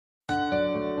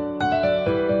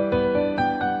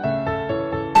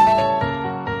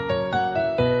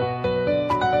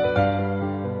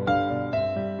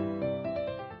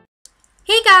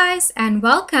guys, and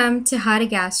welcome to How to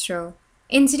Gastro.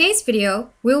 In today's video,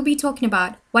 we'll be talking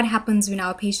about what happens when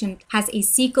our patient has a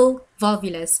cecal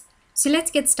volvulus. So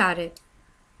let's get started.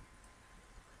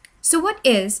 So what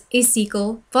is a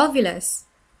cecal volvulus?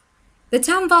 The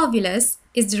term volvulus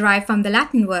is derived from the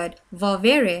Latin word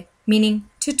volvere, meaning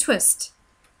to twist.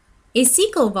 A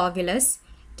cecal volvulus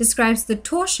describes the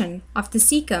torsion of the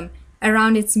cecum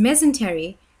around its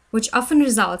mesentery, which often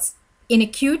results in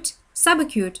acute,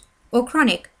 subacute, or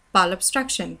chronic bowel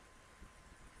obstruction.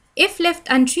 If left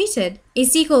untreated, a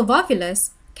cecal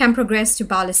volvulus can progress to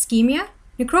bowel ischemia,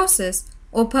 necrosis,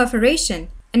 or perforation,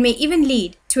 and may even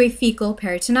lead to a fecal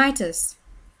peritonitis.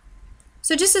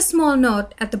 So just a small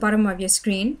note at the bottom of your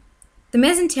screen, the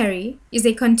mesentery is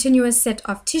a continuous set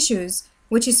of tissues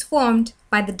which is formed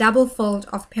by the double fold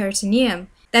of peritoneum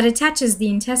that attaches the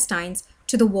intestines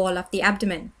to the wall of the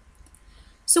abdomen.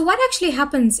 So what actually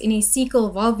happens in a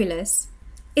cecal volvulus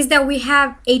is that we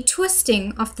have a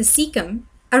twisting of the cecum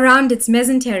around its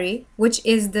mesentery, which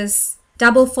is this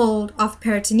double fold of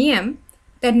peritoneum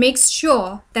that makes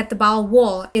sure that the bowel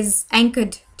wall is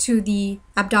anchored to the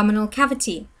abdominal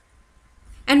cavity.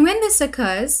 And when this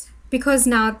occurs, because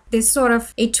now there's sort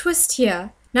of a twist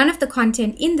here, none of the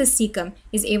content in the cecum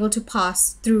is able to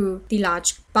pass through the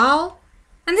large bowel.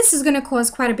 And this is going to cause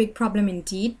quite a big problem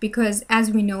indeed, because as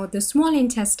we know, the small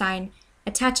intestine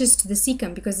attaches to the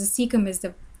cecum because the cecum is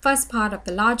the first part of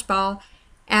the large bowel.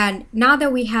 And now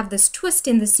that we have this twist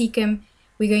in the cecum,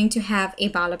 we're going to have a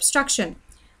bowel obstruction.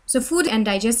 So food and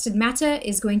digested matter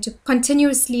is going to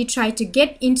continuously try to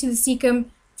get into the cecum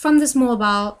from the small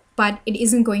bowel, but it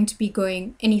isn't going to be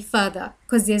going any further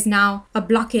because there's now a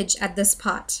blockage at this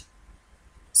part.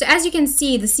 So as you can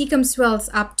see, the cecum swells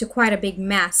up to quite a big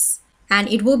mass, and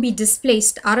it will be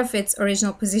displaced out of its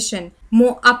original position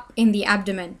more up in the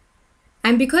abdomen.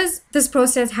 And because this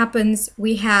process happens,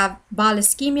 we have bowel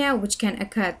ischemia, which can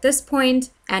occur at this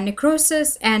point, and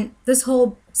necrosis, and this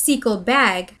whole cecal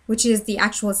bag, which is the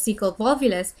actual cecal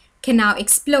volvulus, can now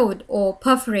explode or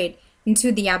perforate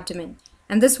into the abdomen.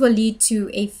 And this will lead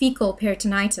to a fecal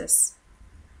peritonitis.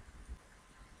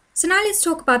 So now let's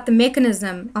talk about the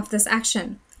mechanism of this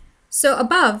action. So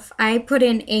above, I put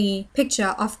in a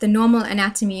picture of the normal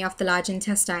anatomy of the large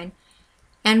intestine.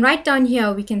 And right down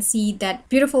here, we can see that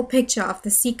beautiful picture of the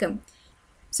cecum.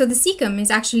 So the cecum is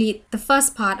actually the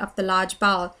first part of the large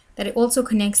bowel that it also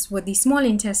connects with the small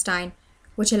intestine,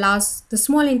 which allows the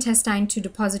small intestine to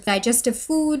deposit digestive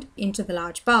food into the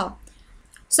large bowel.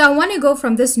 So I want to go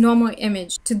from this normal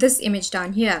image to this image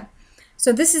down here.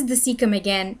 So this is the cecum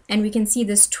again, and we can see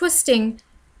this twisting,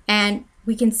 and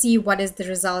we can see what is the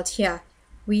result here.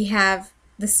 We have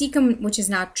the cecum, which is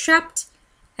now trapped,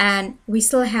 and we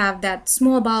still have that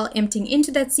small bowel emptying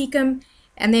into that cecum,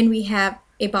 and then we have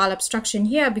a bowel obstruction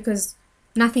here because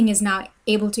nothing is now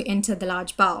able to enter the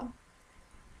large bowel.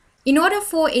 In order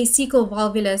for a cecal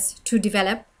volvulus to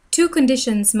develop, two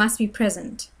conditions must be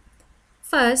present.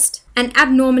 First, an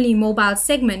abnormally mobile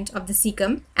segment of the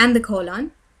cecum and the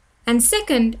colon, and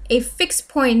second, a fixed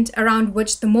point around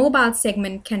which the mobile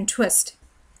segment can twist.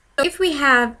 If we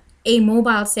have a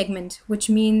mobile segment, which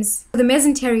means the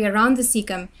mesentery around the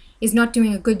cecum is not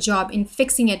doing a good job in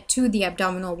fixing it to the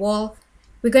abdominal wall,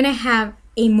 we're going to have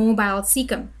a mobile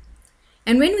cecum.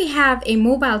 And when we have a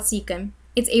mobile cecum,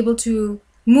 it's able to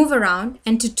move around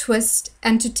and to twist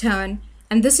and to turn,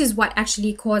 and this is what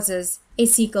actually causes a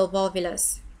cecal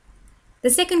volvulus. The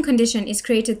second condition is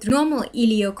created through normal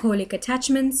ileocolic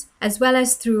attachments as well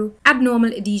as through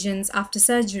abnormal adhesions after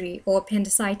surgery or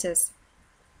appendicitis.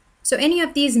 So any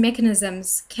of these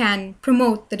mechanisms can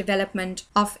promote the development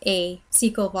of a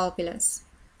cecal volvulus.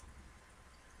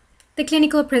 The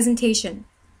clinical presentation.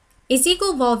 A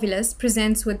cecal volvulus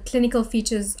presents with clinical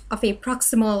features of a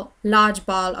proximal large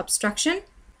bowel obstruction.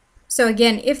 So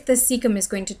again, if the cecum is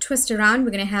going to twist around,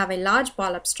 we're going to have a large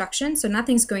bowel obstruction, so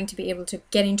nothing's going to be able to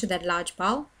get into that large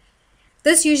bowel.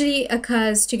 This usually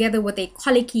occurs together with a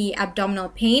colicky abdominal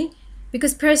pain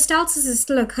because peristalsis is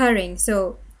still occurring,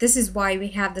 so this is why we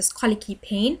have this colicky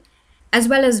pain, as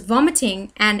well as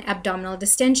vomiting and abdominal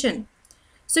distension.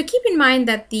 So keep in mind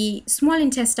that the small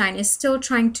intestine is still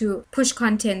trying to push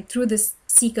content through this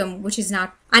cecum, which is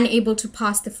now unable to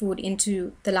pass the food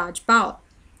into the large bowel.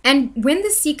 And when the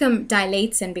cecum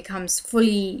dilates and becomes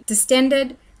fully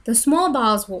distended, the small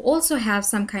bowels will also have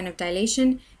some kind of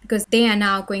dilation because they are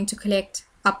now going to collect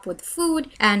up with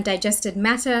food and digested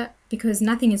matter because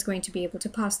nothing is going to be able to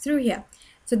pass through here.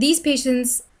 So these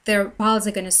patients, their bowels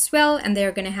are going to swell and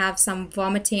they're going to have some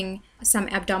vomiting, some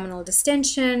abdominal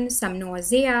distension, some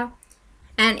nausea.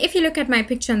 And if you look at my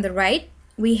picture on the right,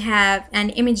 we have an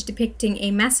image depicting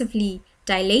a massively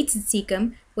dilated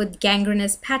cecum with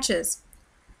gangrenous patches.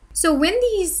 So when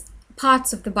these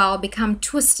parts of the bowel become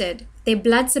twisted, their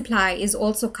blood supply is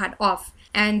also cut off,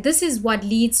 and this is what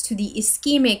leads to the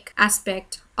ischemic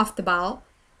aspect of the bowel.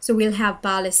 So we'll have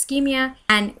bowel ischemia,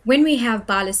 and when we have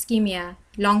bowel ischemia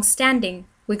long-standing,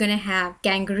 we're going to have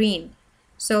gangrene.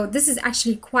 So this is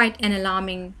actually quite an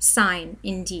alarming sign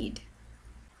indeed.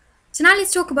 So now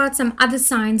let's talk about some other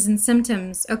signs and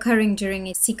symptoms occurring during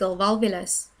a cecal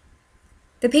volvulus.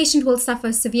 The patient will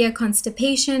suffer severe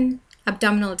constipation,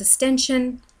 abdominal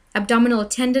distension, abdominal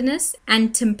tenderness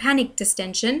and tympanic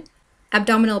distension,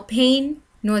 abdominal pain,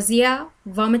 nausea,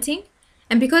 vomiting.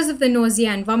 And because of the nausea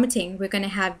and vomiting, we're going to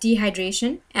have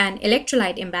dehydration and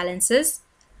electrolyte imbalances.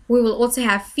 We will also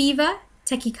have fever,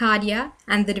 tachycardia,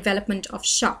 and the development of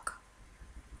shock.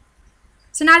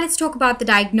 So now let's talk about the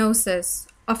diagnosis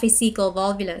of a cecal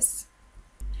volvulus.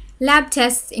 Lab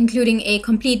tests including a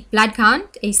complete blood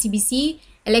count, a CBC,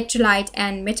 electrolyte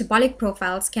and metabolic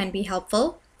profiles can be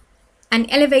helpful. An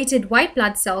elevated white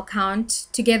blood cell count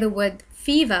together with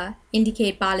fever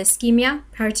indicate bowel ischemia,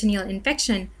 peritoneal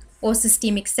infection, or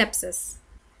systemic sepsis.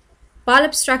 Bowel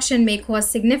obstruction may cause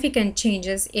significant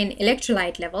changes in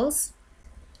electrolyte levels.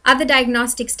 Other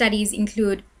diagnostic studies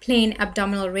include plain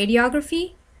abdominal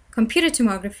radiography, computer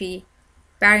tomography,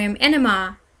 barium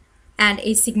enema, and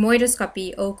a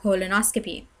sigmoidoscopy or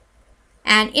colonoscopy.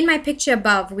 And in my picture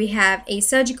above, we have a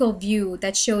surgical view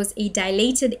that shows a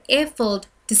dilated air-filled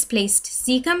displaced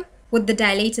cecum with the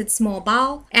dilated small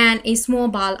bowel and a small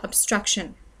bowel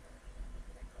obstruction.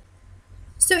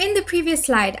 So in the previous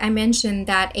slide, I mentioned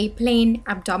that a plain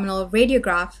abdominal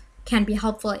radiograph can be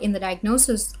helpful in the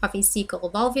diagnosis of a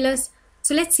cecal volvulus.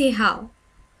 So let's see how.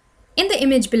 In the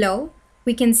image below,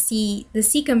 we can see the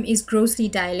cecum is grossly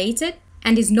dilated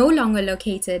and is no longer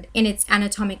located in its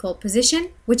anatomical position,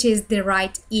 which is the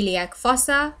right iliac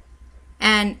fossa.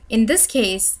 And in this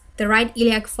case, the right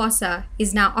iliac fossa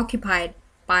is now occupied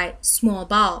by small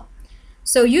bowel.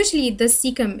 So usually this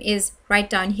cecum is right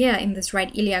down here in this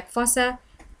right iliac fossa,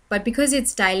 but because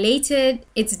it's dilated,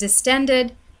 it's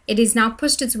distended, it is now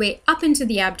pushed its way up into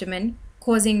the abdomen,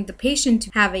 causing the patient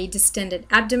to have a distended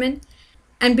abdomen.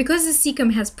 And because the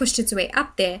cecum has pushed its way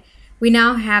up there, we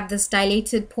now have this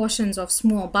dilated portions of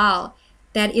small bowel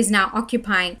that is now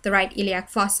occupying the right iliac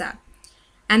fossa.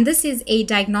 And this is a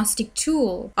diagnostic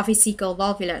tool of a cecal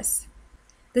volvulus.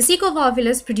 The cecal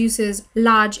volvulus produces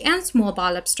large and small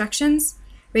bowel obstructions.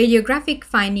 Radiographic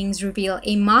findings reveal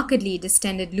a markedly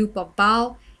distended loop of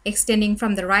bowel extending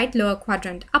from the right lower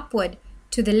quadrant upward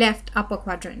to the left upper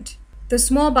quadrant. The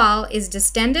small bowel is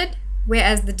distended,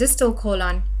 whereas the distal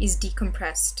colon is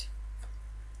decompressed.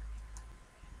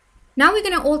 Now we're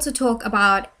going to also talk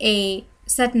about a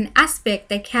certain aspect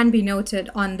that can be noted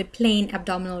on the plain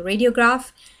abdominal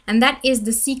radiograph, and that is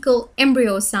the cecal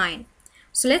embryo sign.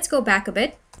 So let's go back a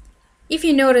bit. If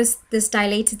you notice this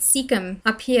dilated cecum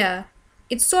up here,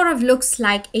 it sort of looks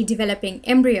like a developing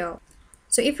embryo.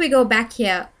 So if we go back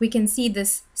here, we can see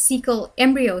this cecal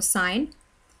embryo sign.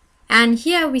 And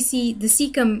here we see the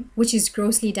cecum, which is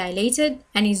grossly dilated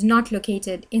and is not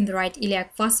located in the right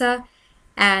iliac fossa.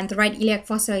 And the right iliac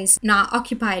fossa is now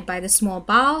occupied by the small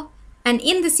bowel. And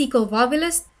in the cecal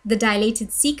volvulus, the dilated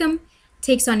cecum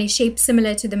takes on a shape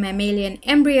similar to the mammalian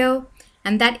embryo,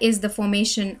 and that is the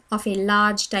formation of a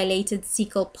large dilated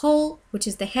cecal pole, which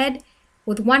is the head,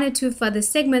 with one or two further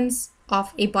segments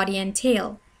of a body and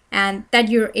tail, and that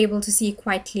you're able to see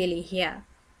quite clearly here.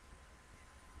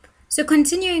 So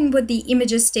continuing with the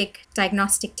imagistic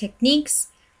diagnostic techniques,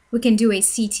 we can do a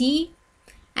CT,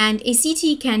 and a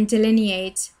CT can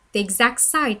delineate the exact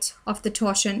site of the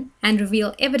torsion and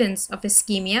reveal evidence of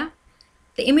ischemia.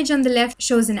 The image on the left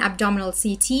shows an abdominal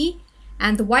CT,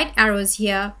 and the white arrows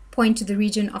here point to the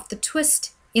region of the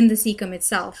twist in the cecum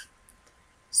itself.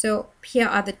 So here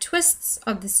are the twists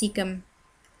of the cecum,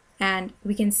 and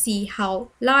we can see how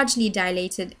largely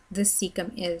dilated this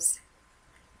cecum is.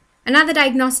 Another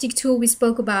diagnostic tool we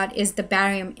spoke about is the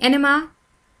barium enema.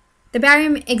 The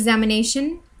barium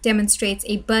examination demonstrates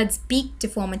a bird's beak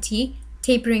deformity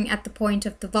tapering at the point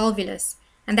of the volvulus,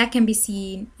 and that can be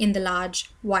seen in the large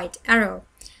white arrow.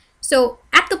 So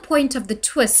at the point of the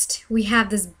twist, we have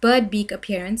this bird beak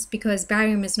appearance because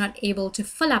barium is not able to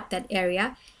fill up that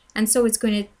area, and so it's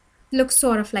going to look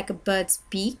sort of like a bird's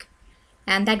beak,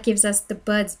 and that gives us the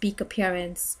bird's beak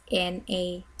appearance in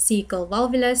a cecal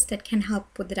volvulus that can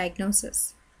help with the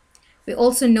diagnosis. We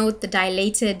also note the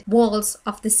dilated walls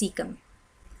of the cecum.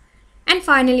 And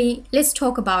finally, let's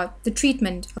talk about the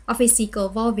treatment of a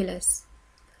cecal volvulus.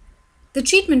 The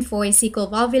treatment for a cecal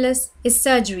volvulus is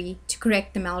surgery to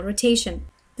correct the malrotation.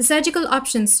 The The surgical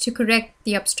options to correct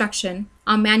the obstruction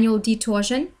are manual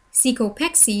detorsion,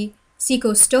 cecopexy,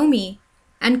 cecostomy,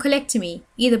 and colectomy,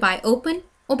 either by open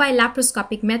or by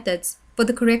laparoscopic methods for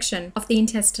the correction of the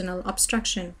intestinal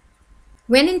obstruction.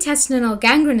 When intestinal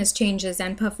gangrenous changes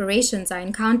and perforations are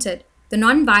encountered, the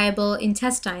non-viable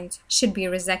intestines should be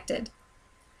resected.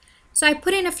 So I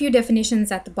put in a few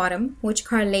definitions at the bottom, which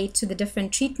correlate to the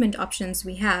different treatment options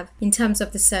we have in terms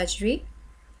of the surgery.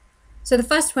 So the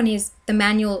first one is the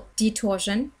manual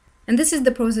detorsion, and this is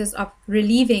the process of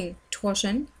relieving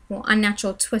torsion or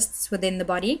unnatural twists within the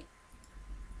body.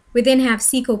 We then have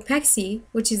cecopexy,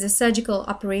 which is a surgical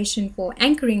operation for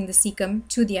anchoring the cecum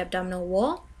to the abdominal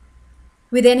wall.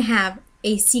 We then have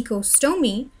a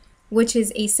cecostomy, which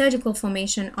is a surgical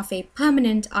formation of a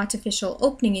permanent artificial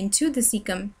opening into the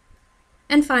cecum.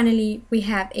 And finally, we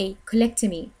have a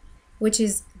colectomy, which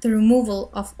is the removal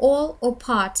of all or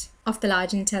part of the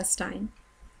large intestine.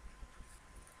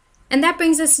 And that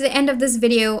brings us to the end of this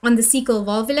video on the cecal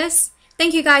volvulus.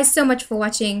 Thank you guys so much for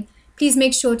watching. Please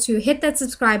make sure to hit that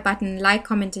subscribe button, like,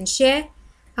 comment, and share.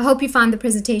 I hope you found the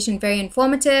presentation very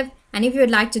informative, and if you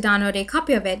would like to download a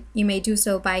copy of it, you may do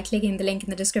so by clicking the link in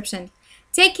the description.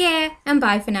 Take care, and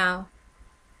bye for now.